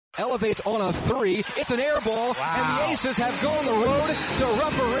Elevates on a three. It's an air ball, and the Aces have gone the road to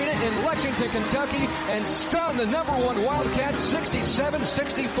Rupp Arena in Lexington, Kentucky, and stunned the number one Wildcats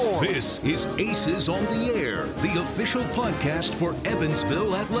 67-64. This is Aces on the Air, the official podcast for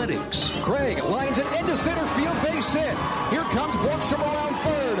Evansville Athletics. Craig lines it into center field, base hit. Here comes Borkstrom around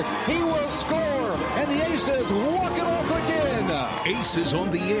third. He will score, and the Aces walk it off again. Aces on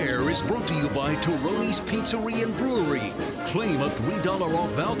the Air is brought to you by Toroni's Pizzeria and Brewery. Claim a $3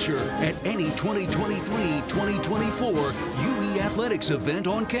 off voucher at any 2023-2024 UE Athletics event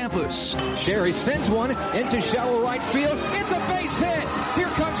on campus. Sherry sends one into shallow right field. It's a base hit. Here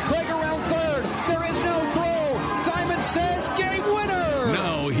comes Craig around third. There is no throw. Simon says game winner.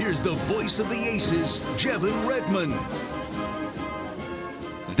 Now here's the voice of the Aces, Jevin Redman.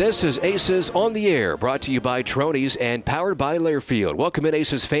 This is Aces on the Air, brought to you by Troni's and powered by Learfield. Welcome in,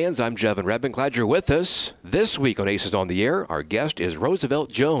 Aces fans. I'm Jevin Redman. Glad you're with us. This week on Aces on the Air, our guest is Roosevelt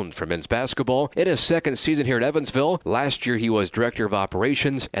Jones from men's basketball. In his second season here at Evansville, last year he was director of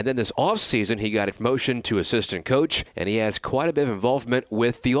operations, and then this offseason he got a promotion to assistant coach, and he has quite a bit of involvement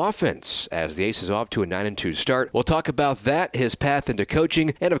with the offense as the Aces off to a 9-2 start. We'll talk about that, his path into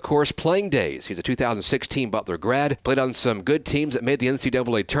coaching, and of course playing days. He's a 2016 Butler grad, played on some good teams that made the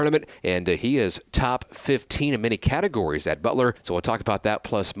NCAA tournament, and he is top 15 in many categories at Butler. So we'll talk about that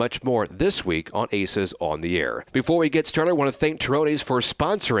plus much more this week on Aces on the Air. Before we get started, I want to thank Toroni's for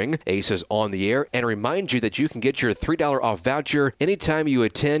sponsoring Aces on the Air and remind you that you can get your $3 off voucher anytime you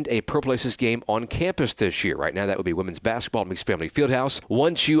attend a Purple Aces game on campus this year. Right now, that would be women's basketball at Mixed Family Fieldhouse.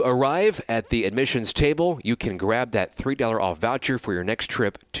 Once you arrive at the admissions table, you can grab that $3 off voucher for your next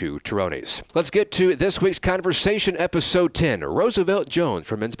trip to Toroni's. Let's get to this week's conversation, episode 10. Roosevelt Jones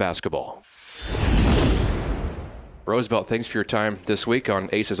from men's basketball. Roosevelt, thanks for your time this week on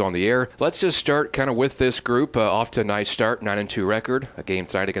Aces on the Air. Let's just start kind of with this group. Off to a nice start, 9-2 record, a game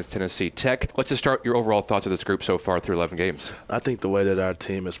tonight against Tennessee Tech. Let's just start your overall thoughts of this group so far through 11 games. I think the way that our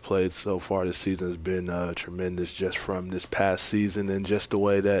team has played so far this season has been tremendous, just from this past season, and just the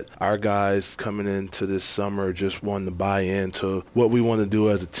way that our guys coming into this summer just wanting to buy into what we want to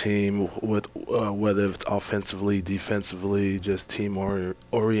do as a team, with whether it's offensively, defensively, just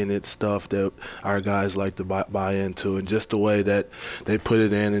team-oriented stuff that our guys like to buy into. And just the way that they put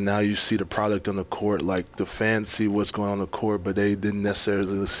it in, and now you see the product on the court. Like, the fans see what's going on the court, but they didn't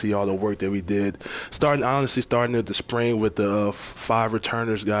necessarily see all the work that we did. Starting at the spring with the 5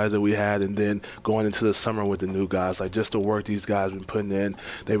 returners guys that we had, and then going into the summer with the new guys. Like, just the work these guys been putting in.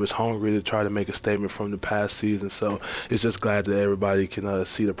 They was hungry to try to make a statement from the past season. So it's just glad that everybody can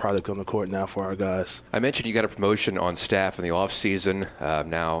see the product on the court now for our guys. I mentioned you got a promotion on staff in the offseason,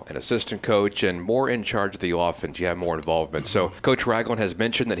 now an assistant coach and more in charge of the offense. You have more involvement. So Coach Ragland has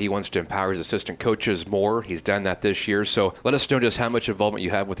mentioned that he wants to empower his assistant coaches more. He's done that this year. So let us know just how much involvement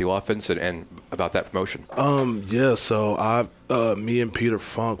you have with the offense and about that promotion. So me and Peter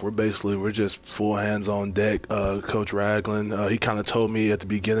Funk, we're just full hands on deck. Coach Ragland, he kind of told me at the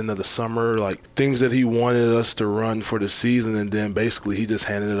beginning of the summer, like, things that he wanted us to run for the season, and then basically he just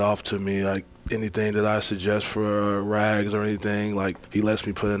handed it off to me. Like, anything that I suggest for Rags or anything, like, he lets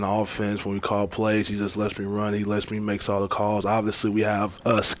me put in the offense. When we call plays, he just lets me run. He lets me make all the calls. Obviously, we have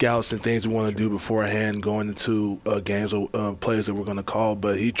scouts and things we want to do beforehand going into games or plays that we're going to call,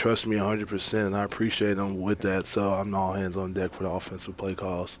 but he trusts me 100%, and I appreciate him with that. So I'm all hands on deck for the offensive play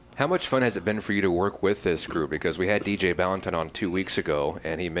calls. How much fun has it been for you to work with this group? Because we had DJ Ballantyne on 2 weeks ago,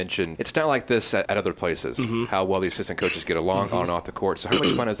 and he mentioned it's not like this at other places, how well the assistant coaches get along on and off the court. So how much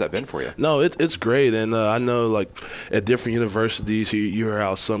fun has that been for you? No, it's great. And I know, like, at different universities, you hear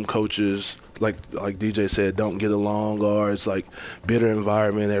how some coaches, like DJ said, don't get along, or it's like bitter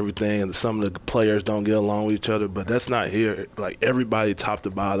environment and everything, and some of the players don't get along with each other. But that's not here. Like, everybody top to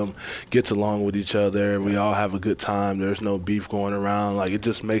bottom gets along with each other. We all have a good time. There's no beef going around. Like, it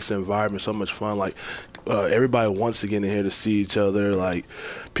just makes the environment so much fun. Like, everybody wants to get in here to see each other. Like,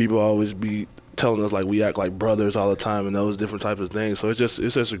 people always be telling us, like, we act like brothers all the time and those different types of things. So it's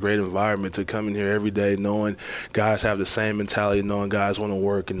just a great environment to come in here every day knowing guys have the same mentality, knowing guys want to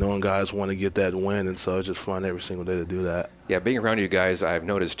work, and knowing guys want to get that win. And so it's just fun every single day to do that. Yeah, being around you guys, I've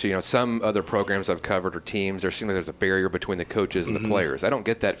noticed too, some other programs I've covered or teams, there seems like there's a barrier between the coaches and the players. I don't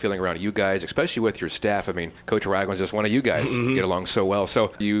get that feeling around you guys, especially with your staff. I mean, Coach Ragland's just one of you guys get along so well. So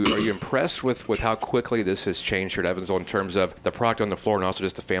are you impressed with how quickly this has changed here at Evansville in terms of the product on the floor and also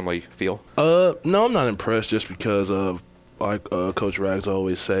just the family feel? No, I'm not impressed, just because of Coach Rags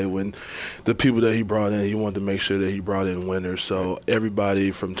always say, when the people that he brought in, he wanted to make sure that he brought in winners. So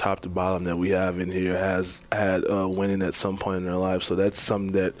everybody from top to bottom that we have in here has had winning at some point in their life. So that's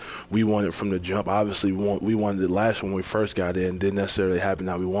something that we wanted from the jump. Obviously, we wanted it last when we first got in. Didn't necessarily happen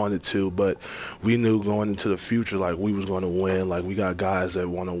how we wanted to, but we knew going into the future, like, we was going to win. Like, we got guys that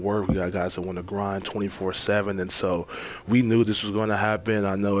want to work. We got guys that want to grind 24/7. And so we knew this was going to happen.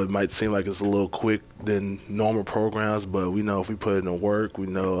 I know it might seem like it's a little quick than normal programs, but we know if we put in the work, we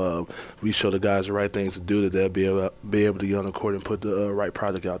know we show the guys the right things to do, that they'll be able to get on the court and put the right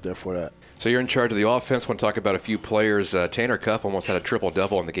product out there for that. So you're in charge of the offense. I want to talk about a few players. Tanner Cuff almost had a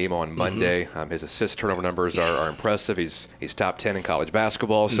triple-double in the game on Monday. His assist turnover numbers are impressive. He's top 10 in college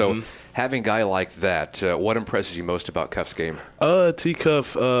basketball. So having a guy like that, what impresses you most about Cuff's game?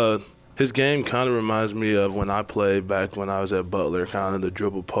 T-Cuff, his game kind of reminds me of when I played back when I was at Butler, kind of the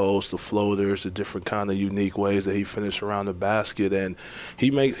dribble post, the floaters, the different kind of unique ways that he finished around the basket. And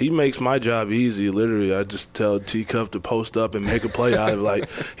he makes my job easy. Literally, I just tell T-Cuff to post up and make a play out of it. Like,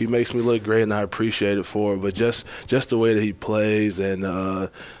 he makes me look great, and I appreciate it for it. But just the way that he plays and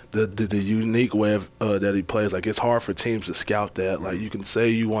the unique way that he plays, like, it's hard for teams to scout that. Like, you can say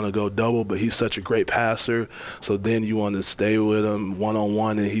you want to go double, but he's such a great passer, so then you want to stay with him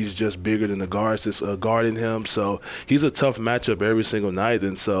one-on-one, and he's just bigger than the guards that's guarding him. So he's a tough matchup every single night,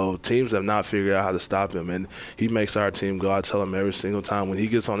 and so teams have not figured out how to stop him, and he makes our team go. I tell him every single time when he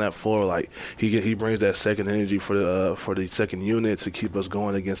gets on that floor, like, he brings that second energy for the second unit to keep us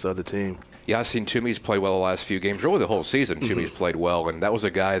going against the other team. Yeah, I've seen Toomey's play well the last few games. Really the whole season, Toomey's played well, and that was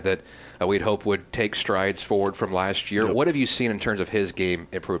a guy that we'd hope would take strides forward from last year. Yep. What have you seen in terms of his game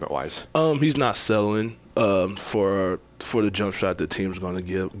improvement-wise? He's not settling for the jump shot that team's going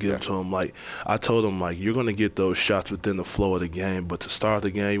to give to him. Like, I told him, like, you're going to get those shots within the flow of the game, but to start the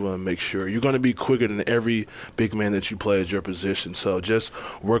game, you want to make sure you're going to be quicker than every big man that you play at your position. So just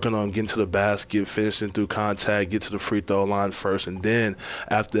working on getting to the basket, finishing through contact, get to the free throw line first, and then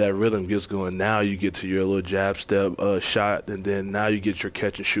after that rhythm gets going, now you get to your little jab step shot, and then now you get your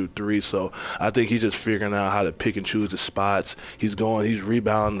catch and shoot three. So I think he's just figuring out how to pick and choose the spots. He's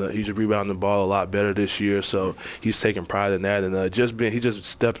rebounding the ball a lot better this year, so he's taking pride in that, and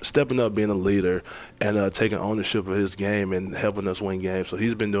stepping up, being a leader, and taking ownership of his game and helping us win games. So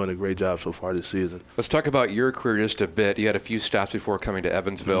he's been doing a great job so far this season. Let's talk about your career just a bit. You had a few stops before coming to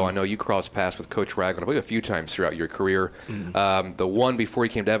Evansville. I know you crossed paths with Coach Ragland, I believe, a few times throughout your career. The one before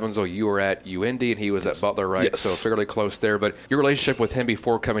you came to Evansville, you were at UND, and he was at Butler, right? Yes. So fairly close there. But your relationship with him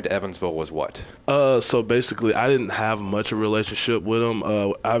before coming to Evansville was what? So basically, I didn't have much of a relationship with him.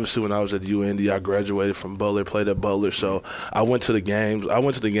 Obviously, when I was at UND, I graduated from Butler, played at Butler, so I went to the games. I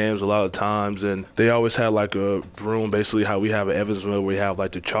went to the games a lot of times, and they always had like a room, basically how we have at Evansville, where we have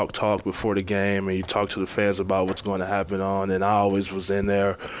like the chalk talk before the game, and you talk to the fans about what's going to happen on. And I always was in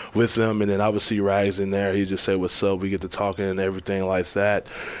there with them, and then I would see Rags in there. He'd just say, "What's up?" We get to talking and everything like that,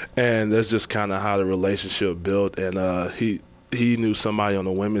 and that's just kind of how the relationship built. And he knew somebody on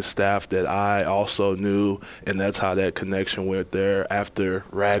the women's staff that I also knew, and that's how that connection went there after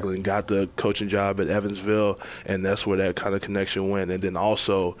Ragland got the coaching job at Evansville, and that's where that kind of connection went. And then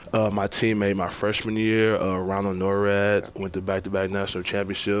also my teammate my freshman year, Ronald Norrad, went to back-to-back national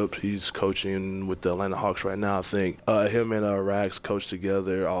championships. He's coaching with the Atlanta Hawks right now, I think. Him and Rags coached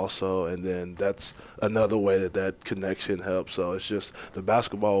together also, and then that's another way that connection helps. So it's just the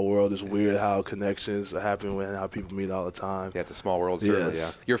basketball world is weird how connections happen and how people meet all the time. Yeah, it's a small world, certainly,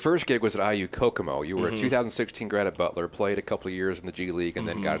 yes. Yeah. Your first gig was at IU Kokomo. You were a 2016 grad at Butler, played a couple of years in the G League, and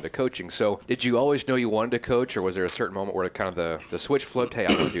then got into coaching. So did you always know you wanted to coach, or was there a certain moment where kind of the switch flipped, hey,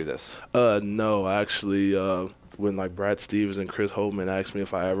 I want to do this? No, actually, when like Brad Stevens and Chris Holtman asked me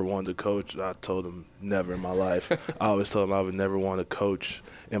if I ever wanted to coach, I told them never in my life. I always told them I would never want to coach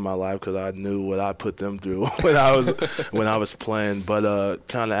in my life because I knew what I put them through when I was playing. But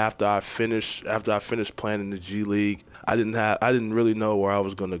kind of after I finished playing in the G League, I didn't really know where I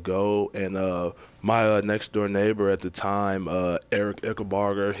was going to go, and my next door neighbor at the time, Eric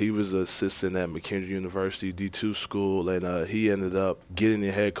Eckelbarger, he was an assistant at McKendree University D2 school, and he ended up getting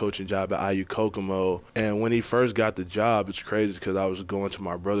the head coaching job at IU Kokomo. And when he first got the job, it's crazy because I was going to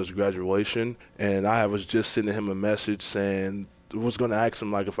my brother's graduation, and I was just sending him a message saying, was going to ask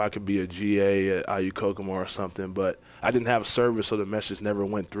him like if I could be a GA at IU Kokomo or something, but I didn't have a service, so the message never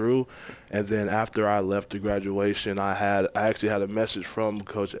went through. And then after I left the graduation, I actually had a message from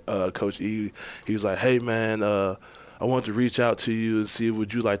Coach E. He was like, "Hey man, I wanted to reach out to you and see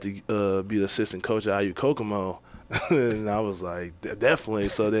would you like to be the assistant coach at IU Kokomo." And I was like, "Definitely."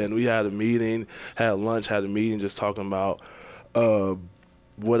 So then we had a meeting, had lunch, had a meeting, just talking about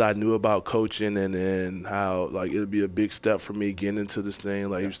what I knew about coaching and then how, like, it would be a big step for me getting into this thing.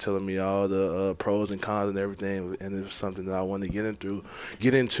 Like, he was telling me all the pros and cons and everything, and it was something that I wanted to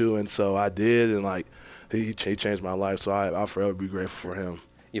get into. And so I did, and, like, he changed my life. So I'll forever be grateful for him.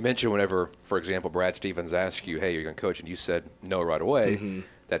 You mentioned whenever, for example, Brad Stevens asked you, hey, you're going to coach, and you said no right away. Mm-hmm.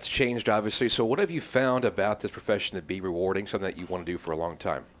 That's changed, obviously. So what have you found about this profession to be rewarding, something that you want to do for a long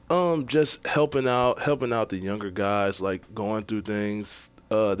time? Just helping out the younger guys, like going through things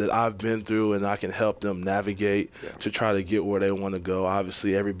that I've been through, and I can help them navigate to try to get where they want to go.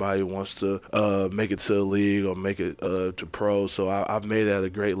 Obviously, everybody wants to make it to the league or make it to pro, so I've made it at a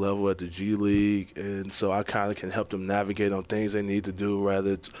great level at the G League, and so I kind of can help them navigate on things they need to do,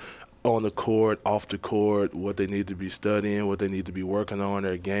 whether it's on the court, off the court, what they need to be studying, what they need to be working on,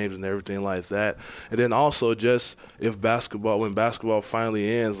 their games and everything like that. And then also just when basketball finally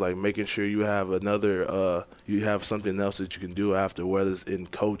ends, like making sure you have you have something else that you can do after, whether it's in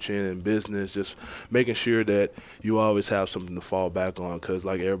coaching and business, just making sure that you always have something to fall back on, because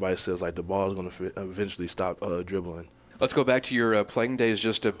like everybody says, like the ball is going to eventually stop dribbling. Let's go back to your playing days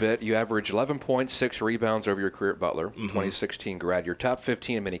just a bit. You averaged 11 points, 6 rebounds over your career at Butler, 2016 grad. You're top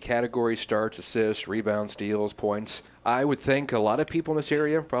 15 in many categories, starts, assists, rebounds, steals, points. I would think a lot of people in this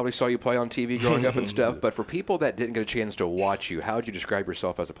area probably saw you play on TV growing up and stuff, but for people that didn't get a chance to watch you, how would you describe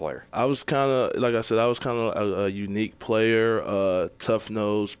yourself as a player? I was kind of, like I said, a unique player,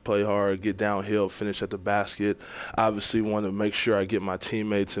 tough-nosed, play hard, get downhill, finish at the basket. Obviously want to make sure I get my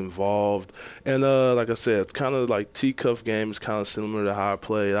teammates involved. And like I said, it's kind of like T-cuff game is kind of similar to how I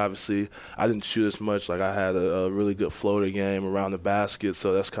played. Obviously, I didn't shoot as much. Like I had a really good floater game around the basket,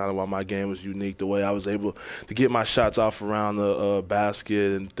 so that's kind of why my game was unique, the way I was able to get my shots off around the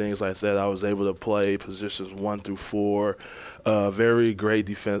basket and things like that. I was able to play positions 1 through 4. Very great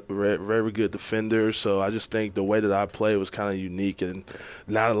defense, very good defender. So I just think the way that I played was kind of unique, and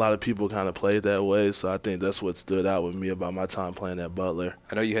not a lot of people kind of played that way. So I think that's what stood out with me about my time playing at Butler.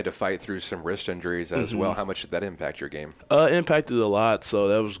 I know you had to fight through some wrist injuries as well. How much did that impact your game? Impacted a lot. So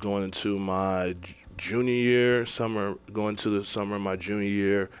that was going into my junior year, going to the summer of my junior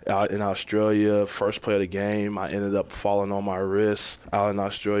year out in Australia. First play of the game, I ended up falling on my wrist out in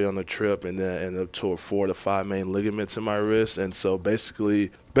Australia on the trip, and then ended up tore 4 to 5 main ligaments in my wrist. And so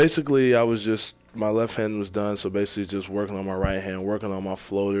basically I was just, my left hand was done, so basically just working on my right hand, working on my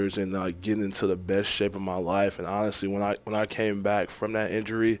floaters, and getting into the best shape of my life. And honestly, when I came back from that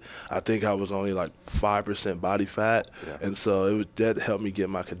injury, I think I was only like 5% body fat. Yeah. And so that helped me get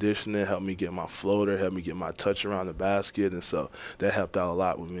my conditioning, helped me get my floater, helped me get my touch around the basket, and so that helped out a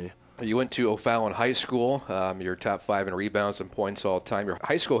lot with me. You went to O'Fallon High School. You're top 5 in rebounds and points all time. Your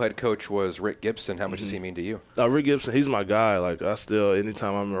high school head coach was Rick Gibson. How much does he mean to you? Rick Gibson, he's my guy. Like, I still,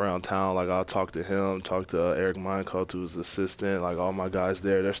 anytime I'm around town, like, I'll talk to him, talk to Eric Minecolt, who's the assistant. Like, all my guys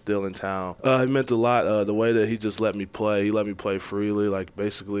there, they're still in town. It meant a lot, the way that he just let me play. He let me play freely. Like,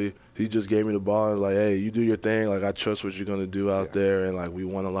 basically, he just gave me the ball and was like, hey, you do your thing. Like, I trust what you're going to do out there. And, like, we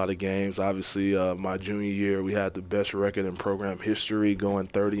won a lot of games. Obviously, my junior year, we had the best record in program history, going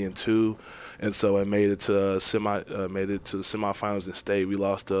 30-2. And so I made it to the semifinals in state. We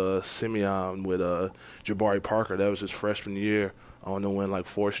lost to Simeon with Jabari Parker. That was his freshman year. I want to win like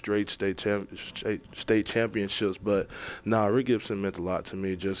 4 straight state championships. But Rick Gibson meant a lot to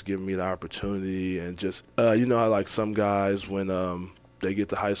me, just giving me the opportunity. And just, how like some guys, when they get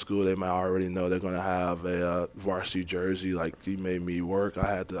to high school, they might already know they're going to have a varsity jersey. Like, he made me work.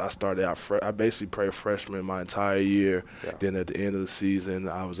 I started out I basically played freshman my entire year. Yeah. Then at the end of the season,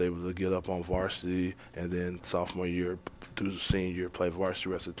 I was able to get up on varsity, and then sophomore year through senior year, play varsity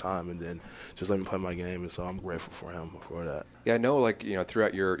the rest of the time, and then just let me play my game. And so I'm grateful for him for that. Yeah, I know, like,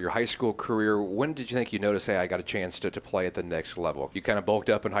 throughout your high school career, when did you think you notice, hey, I got a chance to play at the next level? You kind of bulked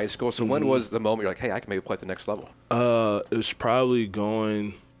up in high school, so when was the moment you're like, hey, I can maybe play at the next level? It was probably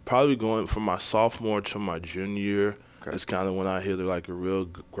going from my sophomore to my junior year. Okay. It's kind of when I hit like a real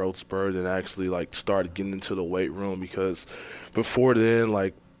growth spurt and actually like started getting into the weight room, because before then,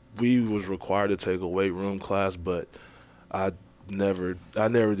 like, we was required to take a weight room class, but I never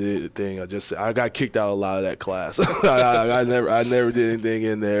did anything. I got kicked out of a lot of that class. I never did anything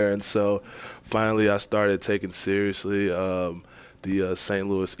in there, and so finally I started taking seriously. The St.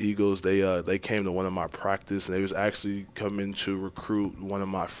 Louis Eagles, they came to one of my practice, and they was actually coming to recruit one of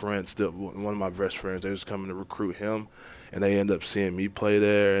my friends, one of my best friends. They was coming to recruit him, and they ended up seeing me play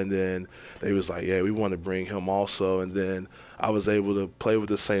there, and then they was like, yeah, we want to bring him also. And then I was able to play with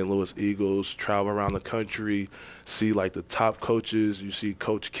the St. Louis Eagles, travel around the country, see like the top coaches. You see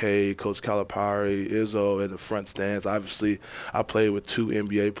Coach K, Coach Calipari, Izzo in the front stands. Obviously, I played with 2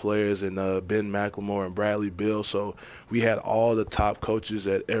 NBA players in Ben McLemore and Bradley Beal. So we had all the top coaches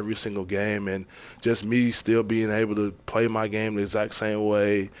at every single game, and just me still being able to play my game the exact same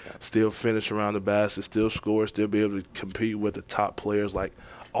way, still finish around the basket, still score, still be able to compete with the top players like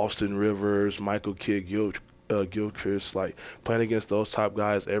Austin Rivers, Michael Kidd-Gilchrist, like playing against those top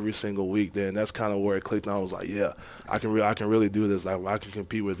guys every single week. Then that's kind of where it clicked on. I was like, yeah, I can really do this. Like, I can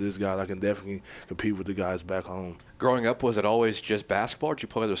compete with this guy. I can definitely compete with the guys back home. Growing up, was it always just basketball, or did you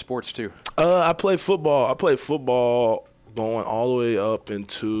play other sports too? I played football. I played football going all the way up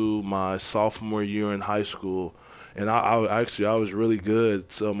into my sophomore year in high school, and I was really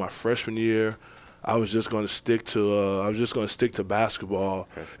good. So my freshman year, I was just going to stick to basketball.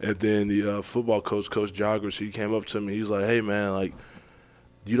 Okay. And then the football coach, Coach Joggers, he came up to me. He's like, "Hey man, like,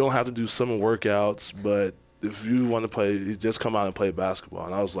 you don't have to do summer workouts, but if you want to play, just come out and play basketball."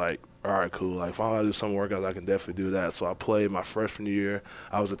 And I was like, "All right, cool. Like, if I want to do summer workouts, I can definitely do that." So I played my freshman year.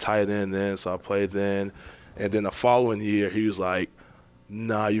 I was a tight end then, so I played then. And then the following year, he was like,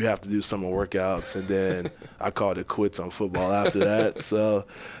 "Nah, you have to do summer workouts." And then I called it quits on football after that. So,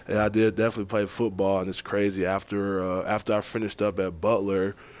 and I did definitely play football, and it's crazy. After I finished up at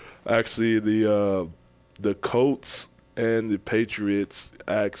Butler, actually the Colts and the Patriots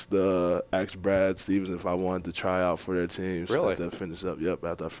asked Brad Stevens if I wanted to try out for their teams. Really? After I finished up,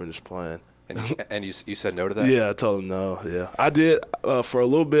 after I finished playing. And you said no to that? Yeah, I told him no. Yeah, I did. For a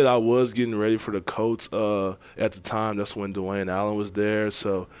little bit, I was getting ready for the Colts. At the time, that's when Dwayne Allen was there,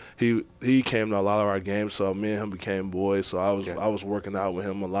 so he came to a lot of our games. So me and him became boys. So I was working out with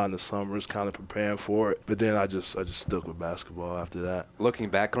him a lot in the summers, kind of preparing for it. But then I just stuck with basketball after that. Looking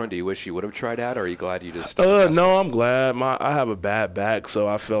back on it, do you wish you would have tried out, or are you glad you just? No, I'm glad. I have a bad back, so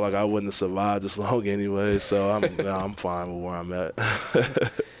I felt like I wouldn't have survived this long anyway. So I'm fine with where I'm at.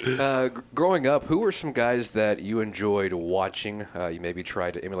 Growing up, who were some guys that you enjoyed watching? You maybe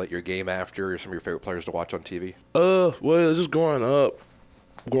tried to emulate your game after, or some of your favorite players to watch on TV? Well, just growing up,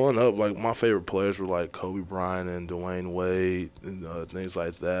 like my favorite players were like Kobe Bryant and Dwayne Wade and things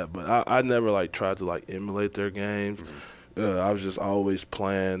like that. But I never like tried to like emulate their games. Mm-hmm. I was just always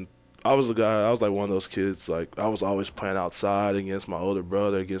playing. I was like one of those kids, like I was always playing outside against my older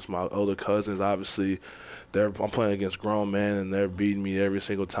brother, against my older cousins. Obviously, I'm playing against grown men, and they're beating me every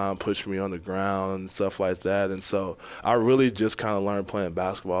single time, pushing me on the ground and stuff like that. And so I really just kind of learned playing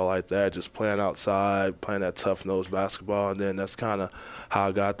basketball like that, just playing outside, playing that tough-nosed basketball. And then that's kind of how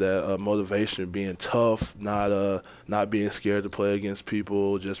I got that motivation of being tough, not being scared to play against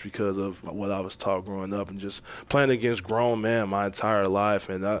people just because of what I was taught growing up, and just playing against grown men my entire life.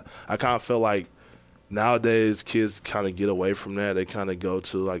 And I kind of feel like nowadays, kids kind of get away from that. They kind of go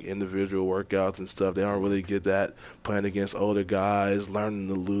to, like, individual workouts and stuff. They don't really get that playing against older guys, learning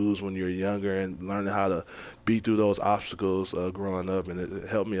to lose when you're younger, and learning how to beat through those obstacles growing up. And it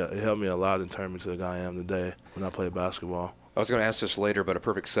helped me a lot in turning me to the guy I am today when I play basketball. I was going to ask this later, but a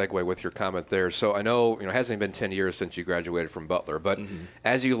perfect segue with your comment there. So I know, it hasn't even been 10 years since you graduated from Butler, but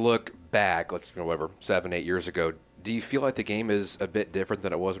as you look back, 7, 8 years ago, do you feel like the game is a bit different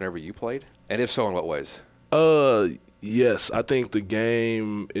than it was whenever you played? And if so, in what ways? Yes, I think the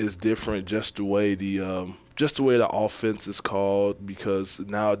game is different just the way the offense is called, because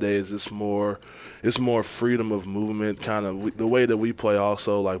nowadays it's more freedom of movement, kind of the way that we play.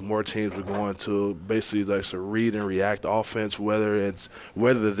 Also, like, more teams are going to basically like a read and react offense, rather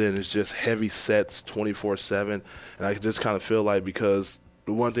than it's just heavy sets 24/7. And I just kind of feel like, because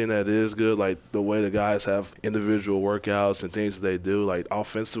the one thing that is good, like the way the guys have individual workouts and things that they do, like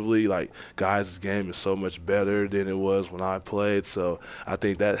offensively, like guys' game is so much better than it was when I played. So I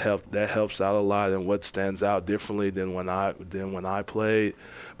think that helps out a lot, and what stands out differently than when I played.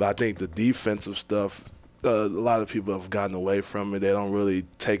 But I think the defensive stuff, a lot of people have gotten away from it. They don't really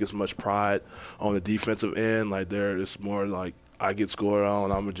take as much pride on the defensive end. Like, it's more like, I get scored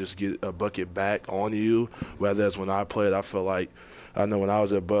on, I'm gonna just get a bucket back on you. Whereas when I played, I felt like, I know when I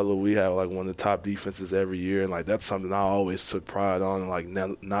was at Butler, we had like one of the top defenses every year, and like that's something I always took pride on, like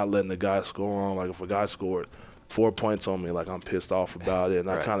not letting the guy score on. Like, if a guy scored 4 points on me, like, I'm pissed off about it, and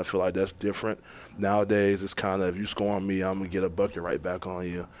I kind of feel like that's different. Nowadays, it's kind of, if you score on me, I'm going to get a bucket right back on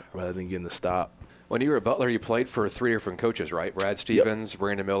you rather than getting the stop. When you were at Butler, you played for 3 different coaches, right? Brad Stevens,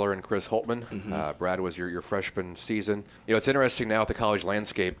 Brandon Miller, and Chris Holtman. Mm-hmm. Brad was your freshman season. It's interesting now with the college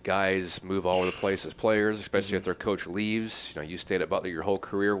landscape, guys move all over the place as players, especially if their coach leaves. You stayed at Butler your whole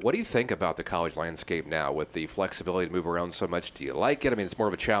career. What do you think about the college landscape now with the flexibility to move around so much? Do you like it? I mean, it's more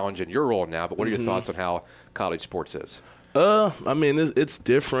of a challenge in your role now, but what are your thoughts on how college sports is? I mean, it's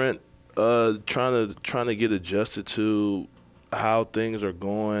different. Trying to get adjusted to how things are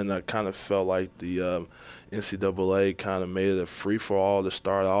going. I kind of felt like the NCAA kind of made it a free-for-all to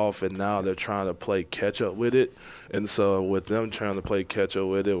start off, and now they're trying to play catch-up with it. And so with them trying to play catch-up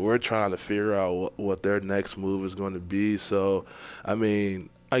with it, we're trying to figure out what their next move is going to be. So, I mean,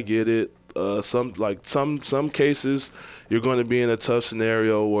 I get it. Some cases you're going to be in a tough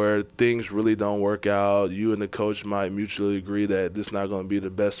scenario where things really don't work out. You and the coach might mutually agree that this is not going to be the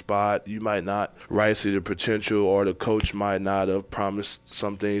best spot. You might not rise to the potential, or the coach might not have promised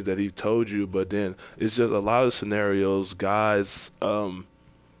some things that he told you. But then it's just a lot of scenarios. Guys, they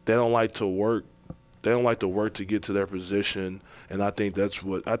don't like to work. They don't like to work to get to their position, and I think that's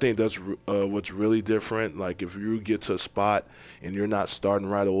what's really different. Like, if you get to a spot and you're not starting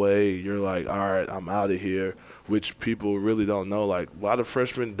right away, you're like, all right, I'm out of here. Which people really don't know. Like, a lot of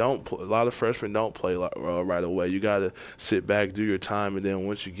freshmen don't play right away. You got to sit back, do your time, and then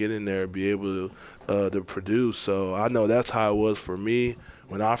once you get in there, be able to produce. So I know that's how it was for me.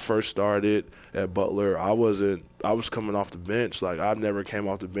 When I first started at Butler, I was coming off the bench. Like, I never came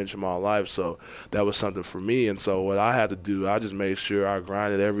off the bench in my life, so that was something for me. And so what I had to do, I just made sure I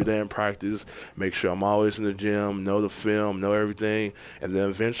grinded every day in practice, make sure I'm always in the gym, know the film, know everything. And then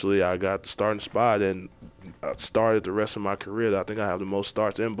eventually I got the starting spot, and I started the rest of my career. I think I have the most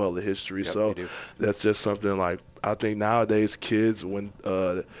starts in Butler history. Yep, so that's just something like, I think nowadays kids, when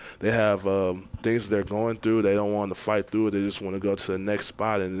they have things they're going through, they don't want to fight through it. They just want to go to the next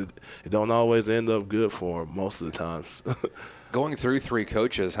spot, and it don't always end up good for them most of the times. Going through 3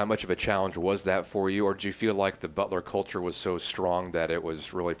 coaches, how much of a challenge was that for you, or did you feel like the Butler culture was so strong that it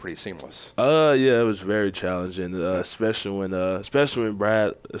was really pretty seamless? Yeah, it was very challenging, especially when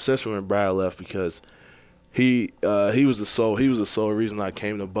Brad left, because he was the sole reason I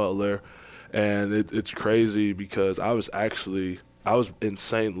came to Butler. And it's crazy because I was in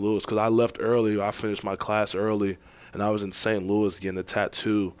St. Louis, because I left early. I finished my class early, and I was in St. Louis getting a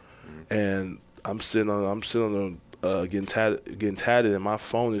tattoo. And I'm sitting on getting tatted, and my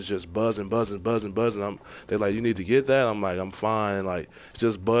phone is just buzzing. They're like, you need to get that? I'm like, I'm fine. Like, it's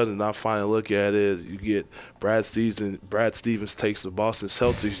just buzzing. And I finally look at it. You get Brad Stevens takes the Boston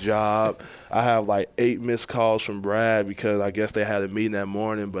Celtics job. I have like 8 missed calls from Brad because I guess they had a meeting that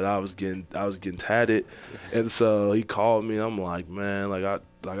morning, but I was getting tatted. And so he called me. I'm like, man,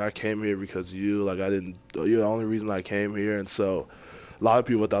 I came here because of you. You're the only reason I came here. And so a lot of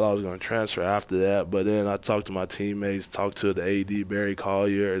people thought I was going to transfer after that, but then I talked to my teammates, talked to the AD, Barry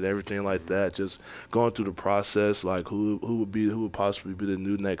Collier, and everything like that, just going through the process, like who would possibly be the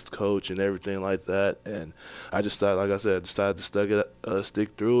new next coach and everything like that. And I just thought, like I said, decided to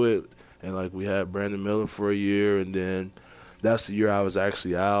stick through it. And like, we had Brandon Miller for a year, and then that's the year I was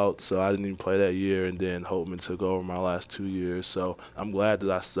actually out, so I didn't even play that year. And then Holtman took over my last 2 years. So I'm glad that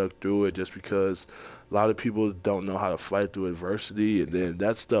I stuck through it, just because a lot of people don't know how to fight through adversity, and then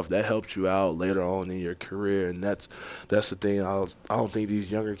that stuff that helps you out later on in your career. And that's the thing I don't think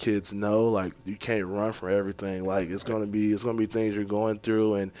these younger kids know. Like, you can't run from everything. Like, it's gonna be things you're going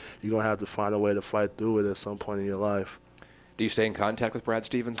through, and you're gonna have to find a way to fight through it at some point in your life. Do you stay in contact with Brad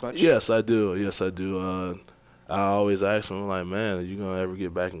Stevens much? Yes, I do. I always ask him, like, man, are you going to ever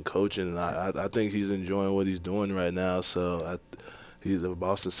get back in coaching? And I think he's enjoying what he's doing right now. So he's the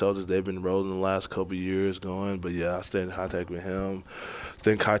Boston Celtics. They've been rolling the last couple of years going. But, yeah, I stay in contact with him.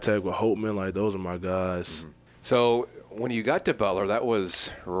 Stay in contact with Holtman. Like, those are my guys. Mm-hmm. So when you got to Butler, that was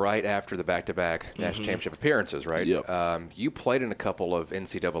right after the back-to-back national championship appearances, right? Yep. You played in a couple of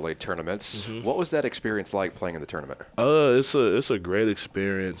NCAA tournaments. What was that experience like playing in the tournament? It's a great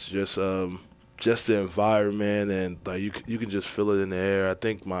experience. Just the environment, and like you can just feel it in the air. I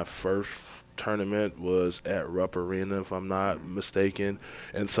think my first tournament was at Rupp Arena, if I'm not mistaken,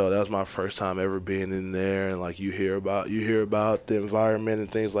 and so that was my first time ever being in there. And like, you hear about the environment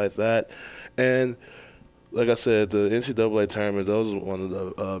and things like that. And like I said, the NCAA tournament, those are one of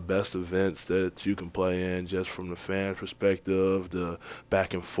the best events that you can play in, just from the fan perspective, the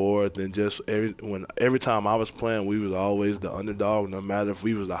back and forth, and just every time I was playing, we was always the underdog, no matter if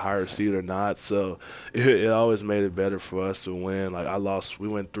we was the higher seed or not. So it always made it better for us to win. Like, we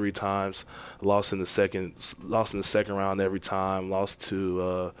went 3 times, lost in the second round every time, lost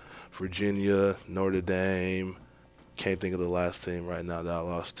to Virginia, Notre Dame. Can't think of the last team right now that I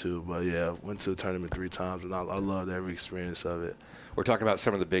lost to, but yeah, went to the tournament 3 times, and I loved every experience of it. We're talking about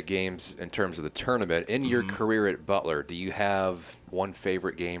some of the big games in terms of the tournament. In your career at Butler, do you have one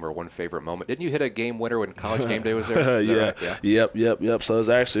favorite game or one favorite moment? Didn't you hit a game winner when College Game Day was there? Yeah. Right? Yeah. Yep. So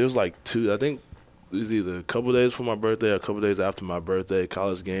it was like 2. I think it was either a couple days before my birthday or a couple days after my birthday.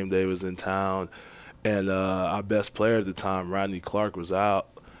 College Game Day was in town. And our best player at the time, Rodney Clark, was out.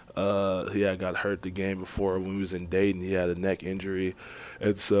 He had got hurt the game before when we was in Dayton. He had a neck injury.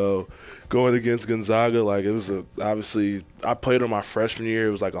 And so going against Gonzaga, like, it was obviously I played on my freshman year.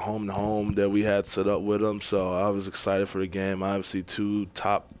 It was like a home-to-home that we had set up with them. So I was excited for the game. Obviously 2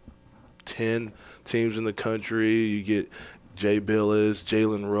 top 10 teams in the country. You get Jay Billis,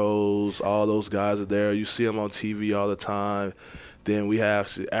 Jalen Rose, all those guys are there. You see them on TV all the time. Then we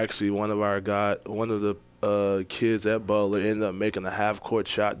have actually one of the kids at Butler ended up making a half-court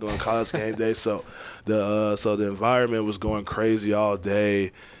shot during college game day. So the environment was going crazy all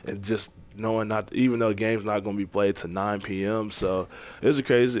day, and just knowing even though the game's not going to be played till 9 p.m. So it was a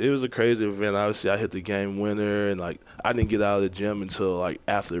crazy event. Obviously, I hit the game winner, and like I didn't get out of the gym until like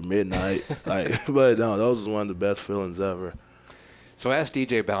after midnight. But no, those was one of the best feelings ever. So I asked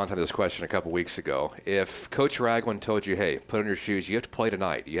DJ Ballantyne this question a couple weeks ago. If Coach Ragland told you, hey, put on your shoes, you have to play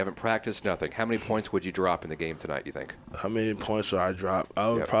tonight, you haven't practiced, nothing, how many points would you drop in the game tonight, you think? How many points would I drop? I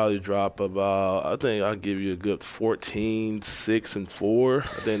would probably drop about, I think I'll give you a good 14, 6, and 4. I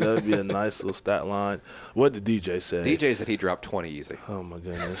think that would be a nice little stat line. What did DJ say? DJ said he dropped 20 easy. Oh, my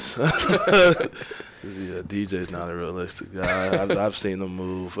goodness. Yeah, DJ's not a realistic guy. I've seen him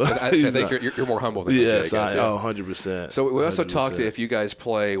move. I think you're more humble than DJ. Yes, 100%. So we also talked to if you guys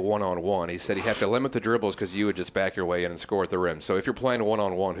play one-on-one. He said you have to limit the dribbles because you would just back your way in and score at the rim. So if you're playing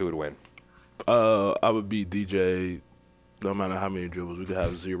one-on-one, who would win? I would beat DJ no matter how many dribbles. We could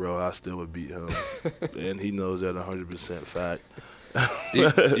have 0. I still would beat him. And he knows that 100% fact.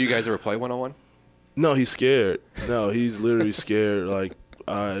 Do you guys ever play one-on-one? No, he's scared. No, he's literally scared. Like,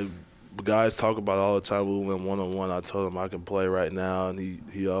 guys talk about it all the time. We went one-on-one. I told him I can play right now, and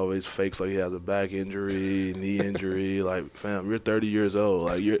he always fakes like he has a back injury, knee injury. Like, fam, you're 30 years old.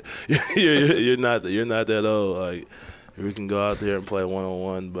 Like, you're not that old. Like, we can go out there and play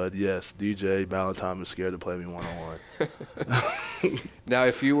one-on-one. But yes, DJ Ballantyne is scared to play me one-on-one. Now,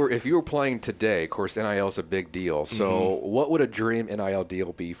 if you were playing today, of course, NIL is a big deal. So, what would a dream NIL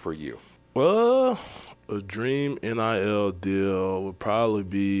deal be for you? Well, a dream NIL deal would probably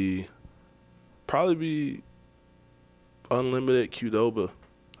be unlimited Qdoba.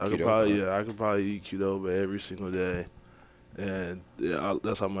 I could probably eat Qdoba every single day, and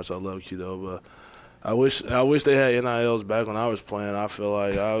that's how much I love Qdoba. I wish they had NILs back when I was playing. I feel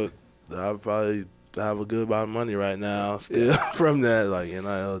like I would probably have a good amount of money right now still from that, like,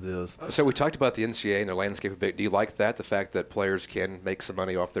 NIL deals. So we talked about the NCAA and their landscape a bit. Do you like that, the fact that players can make some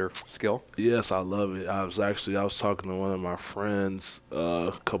money off their skill? Yes, I love it. I was talking to one of my friends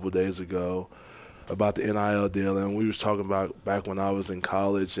a couple of days ago about the NIL deal, and we was talking about back when I was in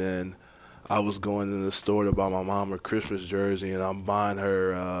college, and I was going in the store to buy my mom a Christmas jersey, and I'm buying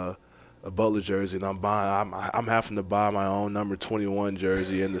her a Butler jersey, and I'm having to buy my own number 21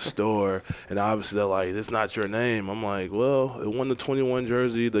 jersey in the store, and obviously they're like, "It's not your name." I'm like, "Well, it won the 21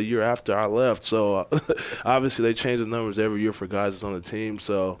 jersey the year after I left." So obviously they change the numbers every year for guys that's on the team.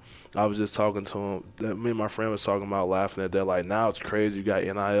 So I was just talking to him. Me and my friend was talking about laughing at that. Like, now it's crazy. You got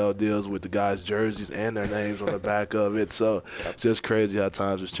NIL deals with the guys' jerseys and their names on the back of it. So it's just crazy how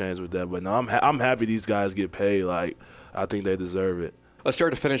times has changed with that. But no, I'm happy these guys get paid. Like, I think they deserve it. Let's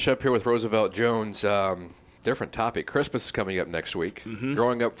start to finish up here with Roosevelt Jones. Different topic. Christmas is coming up next week. Mm-hmm.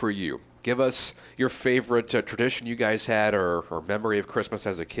 Growing up for you, give us your favorite tradition you guys had, or memory of Christmas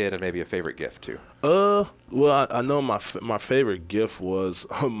as a kid, and maybe a favorite gift too. Well, I know my favorite gift was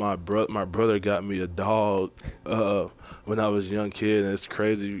my brother got me a dog when I was a young kid, and it's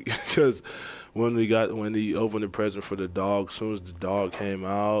crazy because when he opened the present for the dog, as soon as the dog came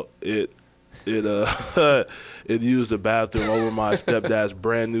out, it used the bathroom over my stepdad's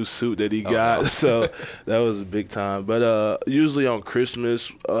brand new suit that he got. So that was a big time. But usually on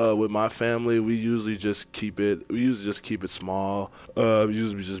Christmas with my family, we usually just keep it small.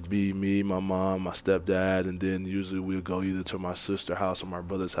 Usually just be me, my mom, my stepdad, and then usually we'll go either to my sister's house or my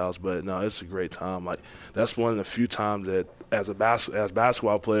brother's house. But no, it's a great time. Like, that's one of the few times that as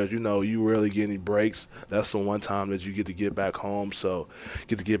basketball players, you rarely get any breaks. That's the one time that you get to get back home. So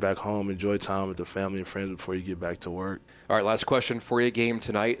get to get back home, enjoy time with the family and friends before you get back to work. All right, last question for you. Game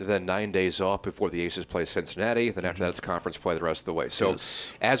tonight, then 9 days off before the Aces play Cincinnati. Then after that, it's conference play the rest of the way. So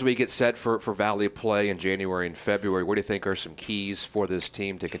as we get set for Valley play in January and February, what do you think are some keys for this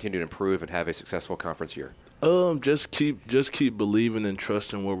team to continue to improve and have a successful conference year? Just keep believing and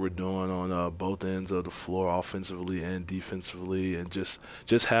trusting what we're doing on both ends of the floor, offensively and defensively, and just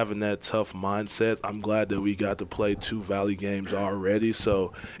having that tough mindset. I'm glad that we got to play 2 Valley games already,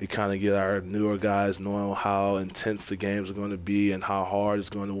 so it kind of get our newer guys knowing how intense the games are going to be and how hard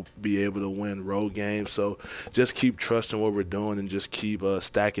it's going to be able to win road games. So just keep trusting what we're doing and just keep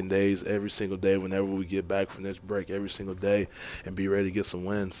stacking days every single day whenever we get back from this break every single day and be ready to get some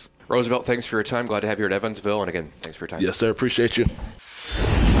wins. Roosevelt, thanks for your time. Glad to have you at Evansville. And again, thanks for your time. Yes, sir. Appreciate you.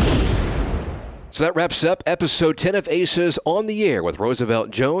 So that wraps up episode 10 of Aces on the Air with Roosevelt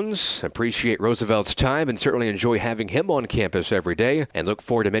Jones. Appreciate Roosevelt's time and certainly enjoy having him on campus every day and look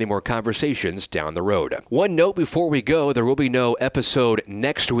forward to many more conversations down the road. One note before we go, there will be no episode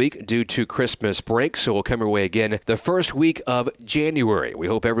next week due to Christmas break, so we'll come your way again the first week of January. We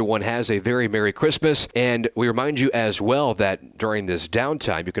hope everyone has a very Merry Christmas, and we remind you as well that during this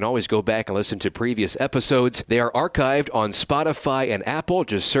downtime, you can always go back and listen to previous episodes. They are archived on Spotify and Apple.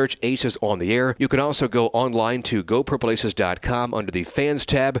 Just search Aces on the Air. You can also go online to gopurpleaces.com under the Fans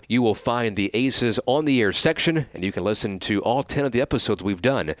tab. You will find the Aces on the Air section, and you can listen to all 10 of the episodes we've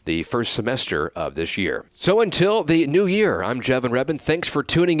done the first semester of this year. So until the new year, I'm Jevin Redman. Thanks for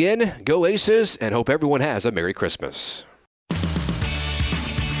tuning in. Go Aces, and hope everyone has a Merry Christmas.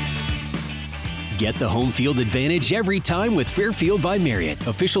 Get the home field advantage every time with Fairfield by Marriott,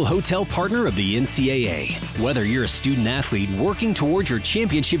 official hotel partner of the NCAA. Whether you're a student athlete working toward your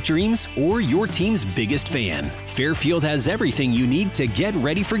championship dreams or your team's biggest fan, Fairfield has everything you need to get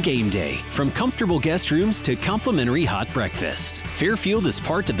ready for game day, from comfortable guest rooms to complimentary hot breakfast. Fairfield is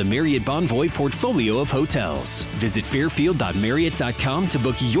part of the Marriott Bonvoy portfolio of hotels. Visit fairfield.marriott.com to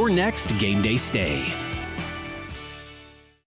book your next game day stay.